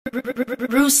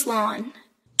Ruslan.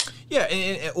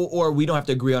 Yeah, or we don't have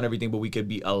to agree on everything, but we could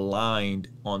be aligned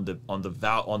on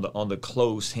the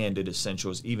close-handed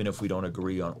essentials, even if we don't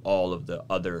agree on all of the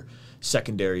other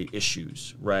secondary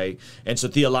issues, right? And so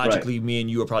theologically, me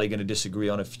and you are probably going to disagree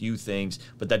on a few things,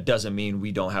 but that doesn't mean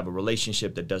we don't have a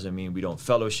relationship. That doesn't mean we don't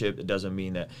fellowship. It doesn't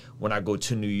mean that when I go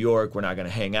to New York, we're not going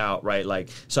to hang out, right? Like,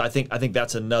 so I think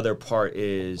that's another part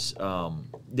is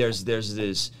there's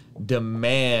this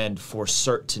demand for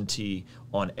certainty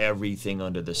on everything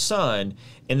under the sun,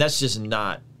 and that's just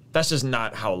not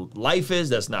how life is.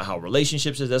 That's not how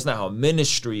relationships is. That's not how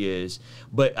ministry is.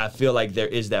 But I feel like there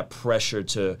is that pressure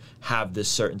to have this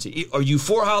certainty. Are you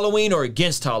for Halloween or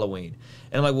against Halloween?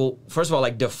 And I'm like, well, first of all,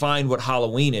 like, define what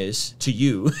Halloween is to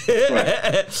you.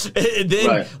 Right. And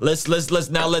then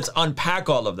let's unpack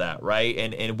all of that, right?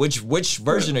 And which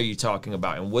version are you talking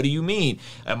about? And what do you mean?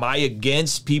 Am I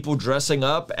against people dressing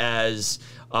up as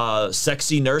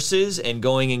sexy nurses and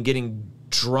going and getting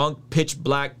drunk, pitch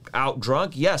black out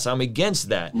drunk? Yes, I'm against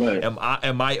that. Right. Am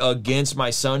I against my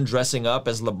son dressing up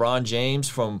as LeBron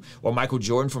James or Michael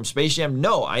Jordan from Space Jam?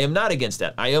 No, I am not against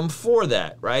that. I am for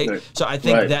that, right? So I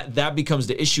think that becomes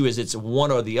the issue, is it's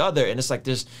one or the other. And it's like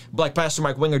this, like Pastor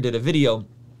Mike Winger did a video,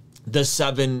 the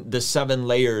seven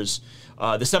layers,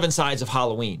 the 7 sides of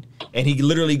Halloween. And he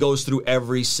literally goes through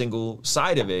every single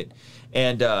side of it.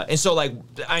 And so, like,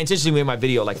 I intentionally made my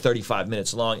video like 35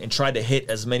 minutes long and tried to hit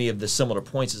as many of the similar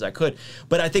points as I could.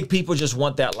 But I think people just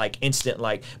want that, like, instant,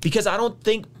 like, because I don't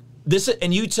think this,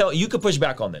 and you could push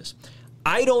back on this.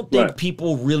 I don't think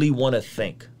people really want to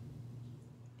think.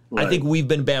 I think we've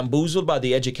been bamboozled by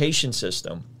the education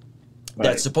system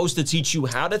that's supposed to teach you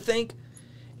how to think.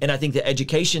 And I think the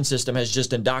education system has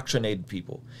just indoctrinated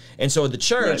people. And so the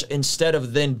church, instead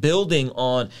of then building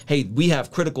on, hey, we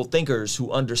have critical thinkers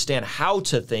who understand how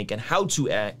to think and how to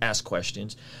ask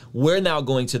questions, we're now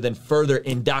going to then further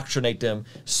indoctrinate them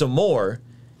some more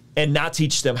and not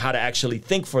teach them how to actually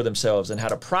think for themselves and how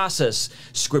to process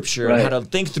scripture and how to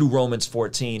think through Romans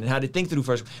 14 and how to think through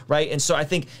first, right? And so I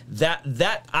think that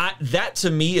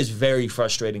to me is very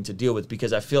frustrating to deal with,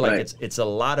 because I feel like it's a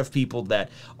lot of people that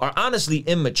are honestly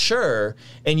immature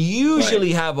and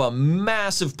usually have a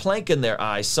massive plank in their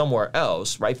eye somewhere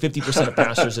else, right? 50% of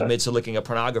pastors admit to looking at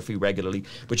pornography regularly,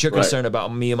 but you're concerned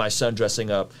about me and my son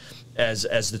dressing up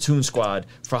as the Toon Squad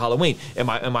for Halloween. And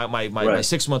my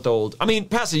 6-month-old, I mean,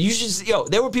 Pastor, you should,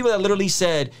 there were people that literally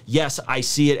said, yes, I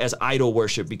see it as idol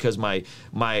worship because my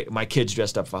kids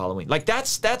dressed up for Halloween. Like,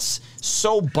 that's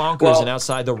so bonkers and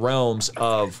outside the realms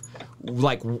of,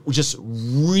 like, just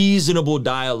reasonable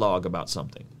dialogue about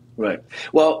something. Right.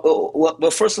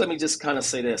 Well, first let me just kind of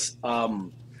say this.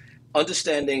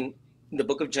 Understanding the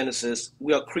book of Genesis,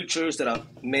 we are creatures that are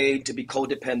made to be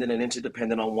codependent and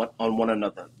interdependent on one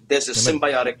another. There's a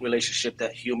symbiotic relationship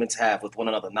that humans have with one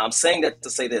another. Now, I'm saying that to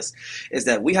say this, is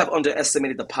that we have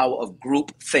underestimated the power of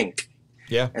group think.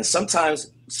 Yeah. And sometimes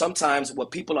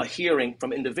what people are hearing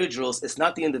from individuals, it's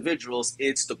not the individuals,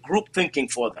 it's the group thinking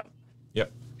for them. Yeah.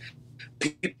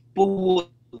 People will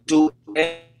do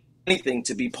anything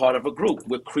to be part of a group.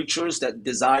 We're creatures that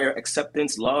desire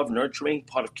acceptance, love, nurturing,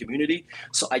 part of community.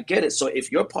 So I get it. So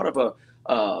if you're part of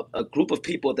a group of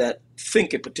people that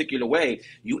think a particular way,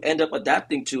 you end up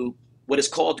adapting to what is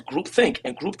called groupthink.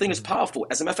 And groupthink is powerful.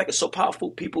 As a matter of fact, it's so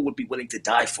powerful, people would be willing to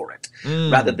die for it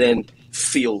rather than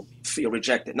feel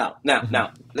rejected. Now,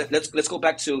 let's go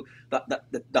back to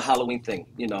the Halloween thing.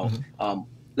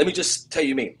 Let me just tell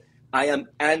you me. I am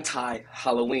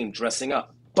anti-Halloween dressing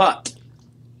up, but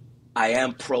I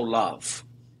am pro-love,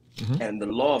 and the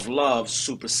law of love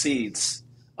supersedes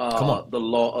the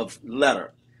law of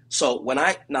letter. So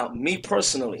me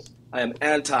personally, I am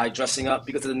anti-dressing up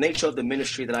because of the nature of the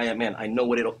ministry that I am in. I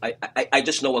know I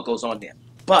just know what goes on there.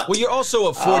 But you're also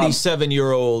a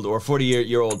 47-year-old or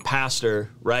 40-year-old pastor,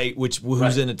 right?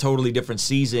 Who's in a totally different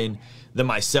season than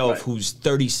myself, who's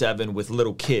 37 with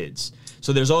little kids.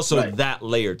 So there's also that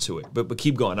layer to it. But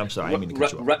keep going. I'm sorry. I didn't mean to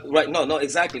cut you off. Right. No,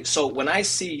 exactly. So when I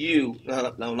see you,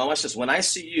 watch this. When I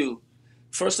see you,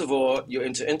 first of all, you're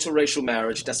into interracial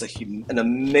marriage. That's an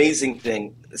amazing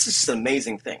thing. This is just an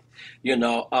amazing thing.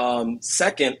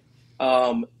 Second,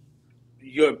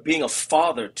 you're being a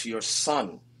father to your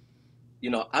son.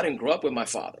 I didn't grow up with my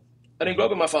father.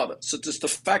 So just the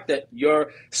fact that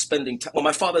you're spending time,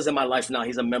 my father's in my life now.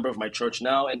 He's a member of my church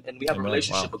now, and we have a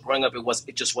relationship. But growing up,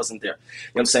 it just wasn't there. You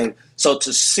know what I'm saying? So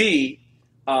to see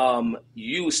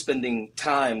you spending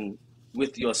time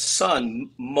with your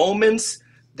son, moments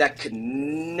that could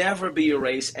never be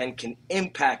erased and can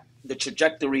impact the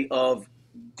trajectory of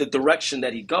the direction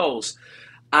that he goes,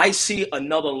 I see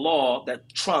another law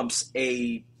that trumps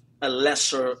a a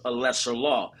lesser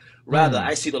law. Rather,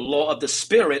 I see the law of the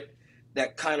spirit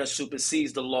that kind of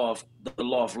supersedes the law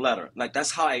of letter. Like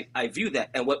that's how I view that.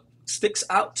 And what sticks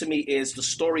out to me is the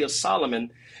story of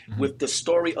Solomon with the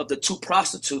story of the two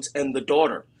prostitutes and the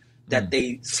daughter that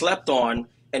they slept on,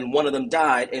 and one of them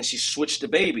died, and she switched the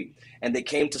baby. And they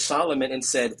came to Solomon and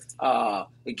said,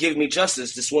 give me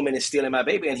justice. This woman is stealing my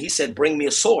baby. And he said, bring me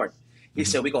a sword. He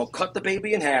said, we're going to cut the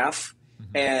baby in half,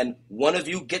 and one of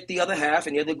you get the other half,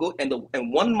 and the other go.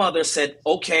 And one mother said,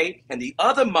 okay. And the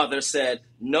other mother said,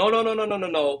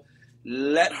 no.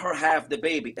 Let her have the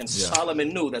baby. And Solomon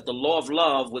knew that the law of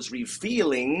love was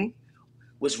revealing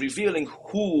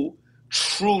who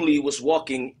truly was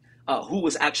walking, who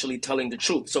was actually telling the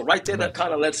truth. So right there, that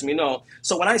kind of lets me know.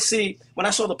 So when I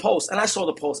saw the post, and I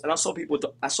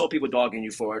saw people dogging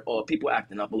you for it, or people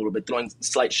acting up a little bit, throwing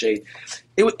slight shade,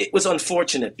 it was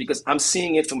unfortunate because I'm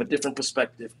seeing it from a different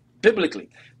perspective, biblically.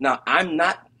 Now, I'm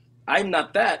not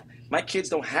that. My kids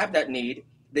don't have that need.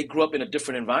 They grew up in a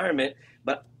different environment,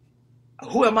 but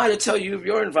who am I to tell you of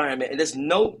your environment? And there's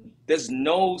no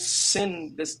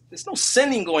sin, there's no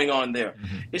sinning going on there.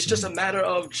 It's just a matter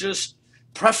of just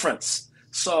preference.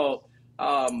 So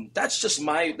that's just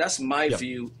my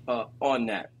view on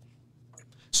that.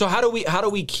 So how do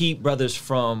we keep brothers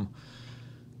from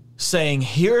saying,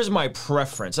 here's my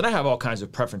preference? And I have all kinds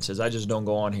of preferences. I just don't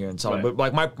go on here and tell them. But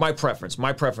like my preference,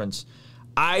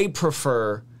 I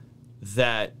prefer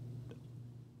that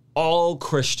all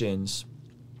Christians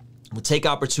will take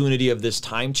opportunity of this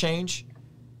time change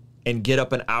and get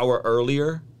up an hour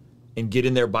earlier and get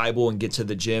in their Bible and get to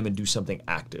the gym and do something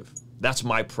active. That's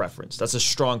my preference. That's a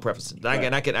strong preference. And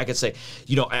I could say,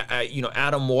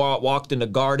 Adam walked in the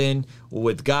garden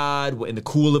with God in the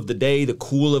cool of the day. The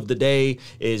cool of the day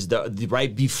is the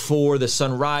right before the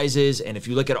sun rises. And if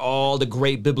you look at all the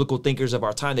great biblical thinkers of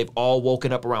our time, they've all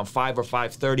woken up around 5 or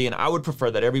 5:30. And I would prefer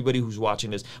that everybody who's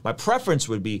watching this, my preference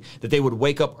would be that they would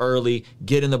wake up early,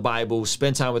 get in the Bible,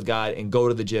 spend time with God, and go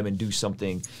to the gym and do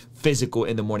something physical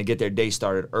in the morning, get their day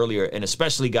started earlier, and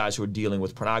especially guys who are dealing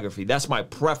with pornography. That's my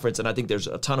preference, and I think there's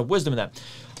a ton of wisdom in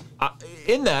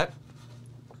that.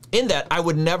 In that, I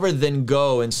would never then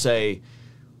go and say,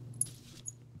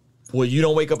 well, you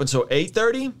don't wake up until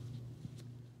 8:30?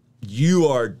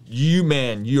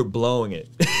 You're blowing it.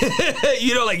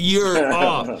 You're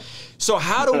off. So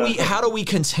how do we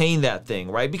contain that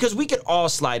thing, right? Because we could all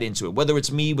slide into it, whether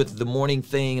it's me with the morning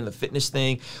thing and the fitness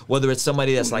thing, whether it's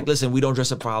somebody that's like, listen, we don't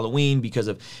dress up for Halloween because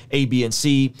of A, B, and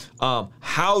C.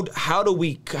 How do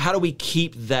we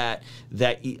keep that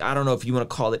I don't know if you want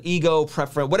to call it ego,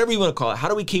 preference, whatever you want to call it. How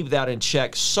do we keep that in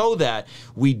check so that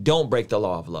we don't break the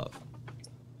law of love?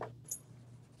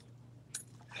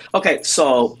 Okay,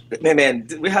 so man,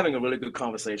 we're having a really good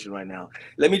conversation right now.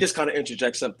 Let me just kind of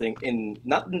interject something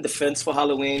not in defense for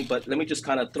Halloween, but let me just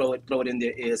kind of throw it in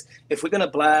there. Is if we're gonna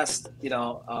blast,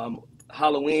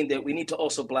 Halloween, that we need to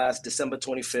also blast December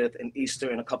 25th and Easter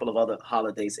and a couple of other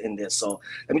holidays in there. So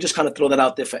let me just kind of throw that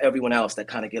out there for everyone else that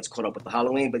kind of gets caught up with the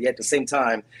Halloween, but yet at the same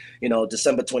time,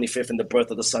 December 25th and the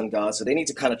birth of the sun god. So they need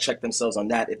to kind of check themselves on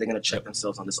that if they're going to check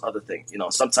themselves on this other thing.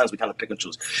 Sometimes we kind of pick and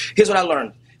choose. Here's what I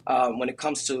learned when it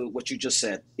comes to what you just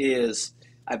said is,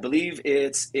 I believe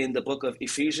it's in the book of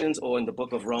Ephesians or in the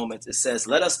book of Romans. It says,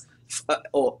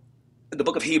 or in the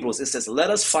book of Hebrews, it says, let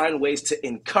us find ways to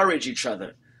encourage each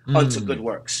other unto good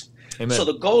works. Amen. So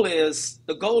the goal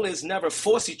is never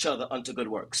force each other unto good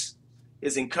works.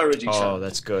 Is encourage each other. Oh,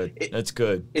 that's good. That's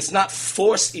good. It's not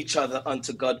force each other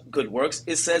unto good works.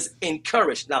 It says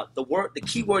encourage. Now, the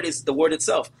key word is the word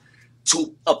itself.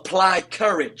 To apply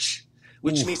courage,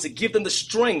 which means to give them the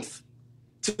strength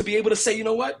to be able to say, you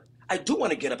know what? I do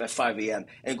want to get up at 5 a.m.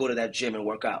 and go to that gym and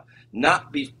work out.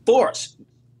 Not be forced.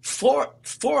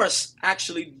 Force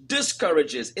actually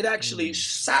discourages. It actually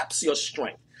saps your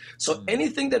strength. So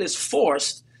anything that is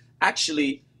forced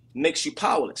actually makes you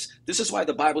powerless. This is why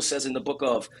the Bible says in the book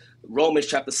of Romans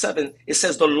chapter 7, it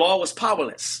says the law was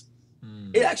powerless.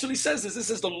 It actually says this. It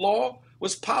says the law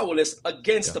was powerless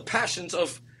against the passions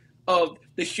of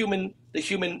the human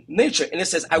nature. And it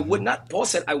says, Paul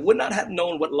said, I would not have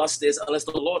known what lust is unless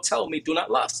the Lord tell me, do not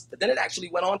lust. But then it actually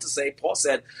went on to say, Paul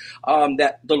said,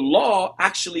 that the law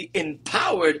actually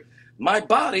empowered my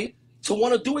body to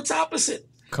want to do its opposite.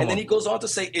 Then he goes on to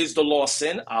say, is the law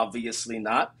sin? Obviously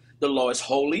not. The law is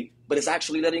holy, but it's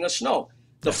actually letting us know.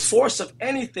 The force of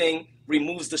anything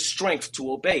removes the strength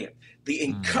to obey it. The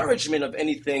encouragement of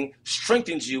anything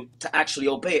strengthens you to actually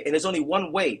obey it. And there's only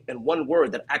one way and one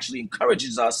word that actually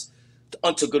encourages us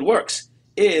unto good works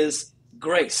is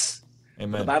grace.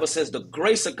 Amen. The Bible says the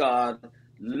grace of God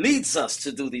leads us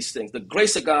to do these things. The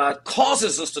grace of God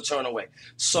causes us to turn away.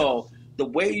 So the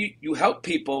way you help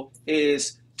people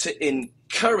is to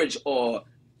encourage or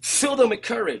fill them with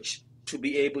courage to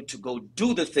be able to go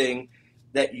do the thing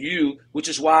which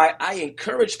is why I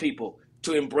encourage people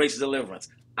to embrace deliverance.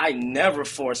 I never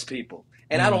force people,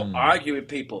 and I don't argue with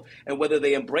people. And whether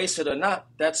they embrace it or not,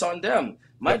 that's on them.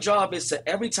 My job is to,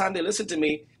 every time they listen to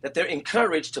me, that they're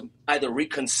encouraged to either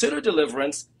reconsider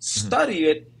deliverance, study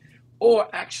it, or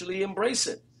actually embrace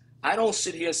it. I don't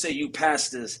sit here and say, you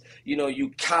pastors,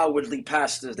 you cowardly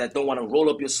pastors that don't want to roll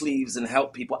up your sleeves and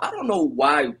help people. I don't know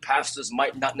why pastors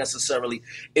might not necessarily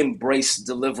embrace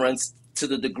deliverance to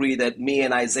the degree that me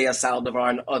and Isaiah Saldivar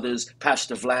and others,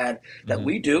 Pastor Vlad, that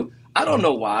we do. I don't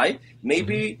know why.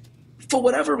 Maybe for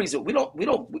whatever reason.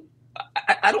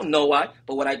 I don't know why.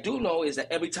 But what I do know is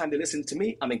that every time they listen to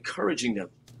me, I'm encouraging them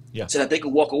so that they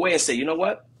can walk away and say, you know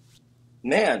what?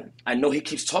 Man, I know he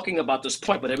keeps talking about this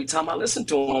point, but every time I listen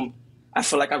to him, I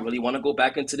feel like I really want to go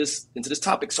back into this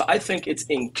topic. So I think it's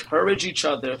encourage each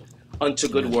other unto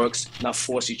good works, not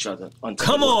force each other unto good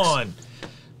works. Come on.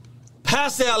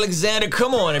 Pastor Alexander,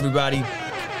 come on, everybody.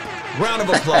 Round of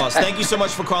applause. Thank you so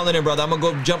much for calling in, brother. I'm going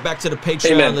to go jump back to the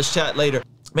Patreon. Amen. Let's chat later.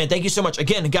 Man, thank you so much.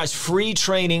 Again, guys, free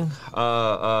training.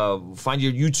 Find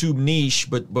your YouTube niche.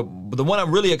 But the one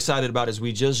I'm really excited about is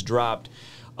we just dropped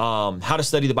How to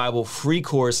Study the Bible, free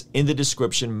course in the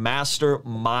description,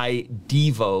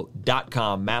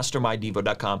 mastermydevo.com,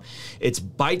 mastermydevo.com. It's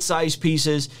bite-sized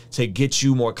pieces to get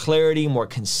you more clarity, more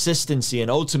consistency, and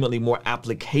ultimately more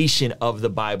application of the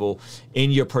Bible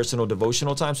in your personal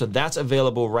devotional time. So that's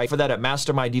available right for that at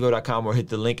mastermydevo.com, or hit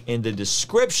the link in the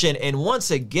description. And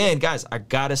once again, guys, I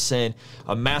gotta send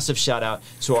a massive shout out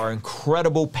to our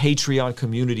incredible Patreon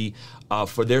community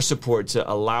for their support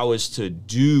to allow us to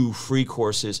do free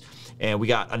courses. And we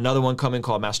got another one coming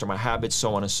called Master My Habits,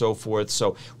 so on and so forth.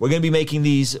 So we're going to be making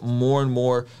these more and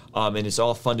more, and it's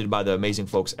all funded by the amazing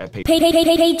folks at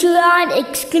Patreon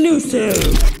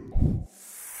exclusive.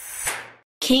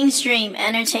 Kingstream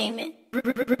Entertainment.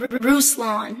 Bruce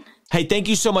Lawn. Hey, thank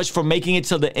you so much for making it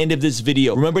till the end of this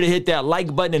video. Remember to hit that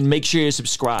like button and make sure you're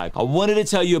subscribed. I wanted to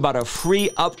tell you about a free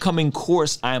upcoming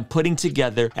course I am putting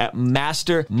together at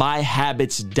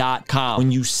mastermyhabits.com.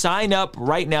 When you sign up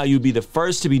right now, you'll be the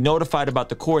first to be notified about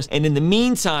the course. And in the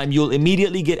meantime, you'll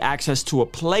immediately get access to a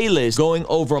playlist going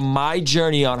over my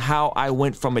journey on how I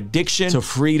went from addiction to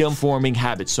freedom forming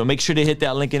habits. So make sure to hit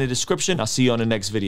that link in the description. I'll see you on the next video.